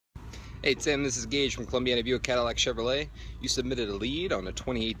Hey Tim, this is Gage from Columbiana Buick Cadillac Chevrolet. You submitted a lead on a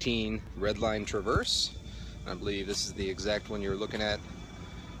 2018 Redline Traverse. I believe this is the exact one you're looking at,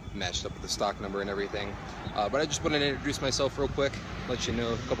 matched up with the stock number and everything. But I just wanted to introduce myself real quick, let you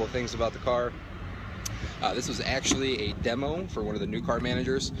know a couple of things about the car. This was actually a demo for one of the new car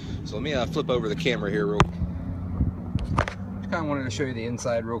managers. So let me flip over the camera here real quick. Just kind of wanted to show you the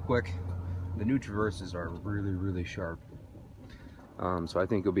inside real quick. The new Traverses are really sharp. So I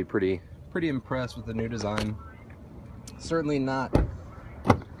think you'll be pretty impressed with the new design. Certainly not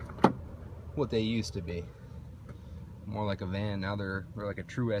what they used to be. More like a van. Now they're like a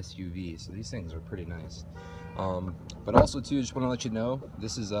true SUV. So these things are pretty nice. But also too, just want to let you know,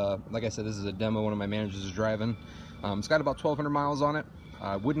 this is like I said, this is a demo one of my managers is driving. It's got about 1,200 miles on it.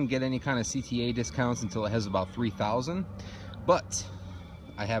 Wouldn't get any kind of CTA discounts until it has about 3,000. But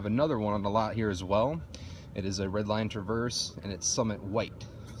I have another one on the lot here as well. It is a Redline Traverse, and it's Summit White.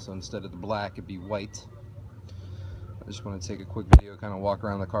 So instead of the black, it'd be white. I just want to take a quick video, kind of walk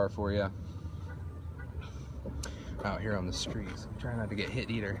around the car for you. Out here on the streets. I'm trying not to get hit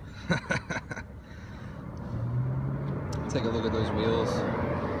either. Take a look at those wheels.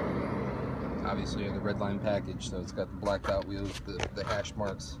 Obviously, the Redline package, so it's got the blacked out wheels, the hash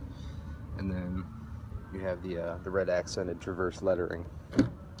marks, and then you have the red accented Traverse lettering.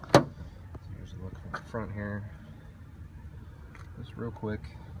 Look from the front here, just real quick.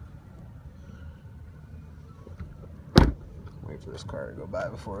 Wait for this car to go by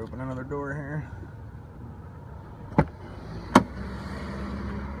before I open another door here.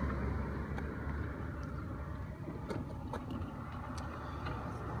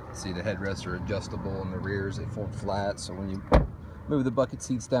 See, the headrests are adjustable and the rears, they fold flat, so when you move the bucket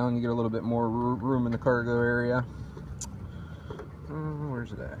seats down, you get a little bit more room in the cargo area.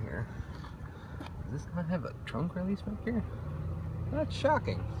 Where's it at here? Does this not have a trunk release back here? That's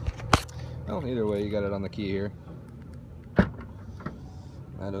shocking. Well, either way, you got it on the key here.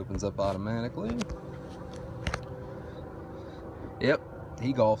 That opens up automatically. Yep,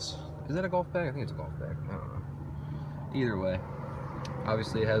 he golfs. Is that a golf bag? I think it's a golf bag. I don't know. Either way.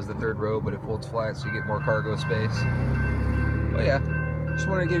 Obviously it has the third row, but it folds flat so you get more cargo space. But yeah, just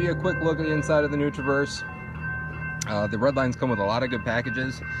want to give you a quick look at the inside of the new Traverse. The Redlines come with a lot of good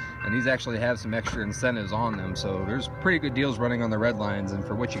packages, and these actually have some extra incentives on them, so there's pretty good deals running on the Redlines, and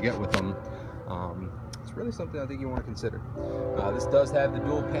for what you get with them, it's really something I think you want to consider. This does have the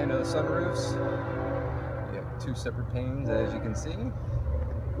dual pano sunroofs. You have two separate panes, as you can see, and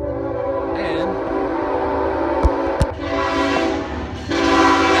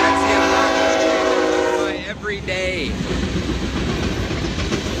that's the amount of every day.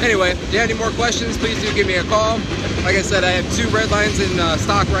 Anyway, if you have any more questions, please do give me a call. Like I said, I have two Redlines in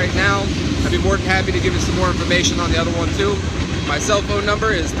stock right now. I'd be more than happy to give you some more information on the other one too. My cell phone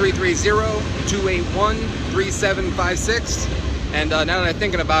number is 330-281-3756. And now that I'm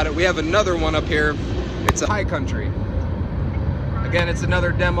thinking about it, we have another one up here. It's a High Country. Again, it's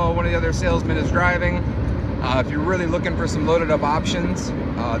another demo one of the other salesmen is driving. If you're really looking for some loaded up options,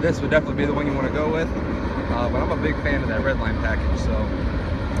 this would definitely be the one you want to go with. But I'm a big fan of that Redline package, so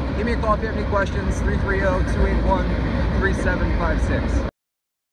give me a call if you have any questions, 330-281-3756.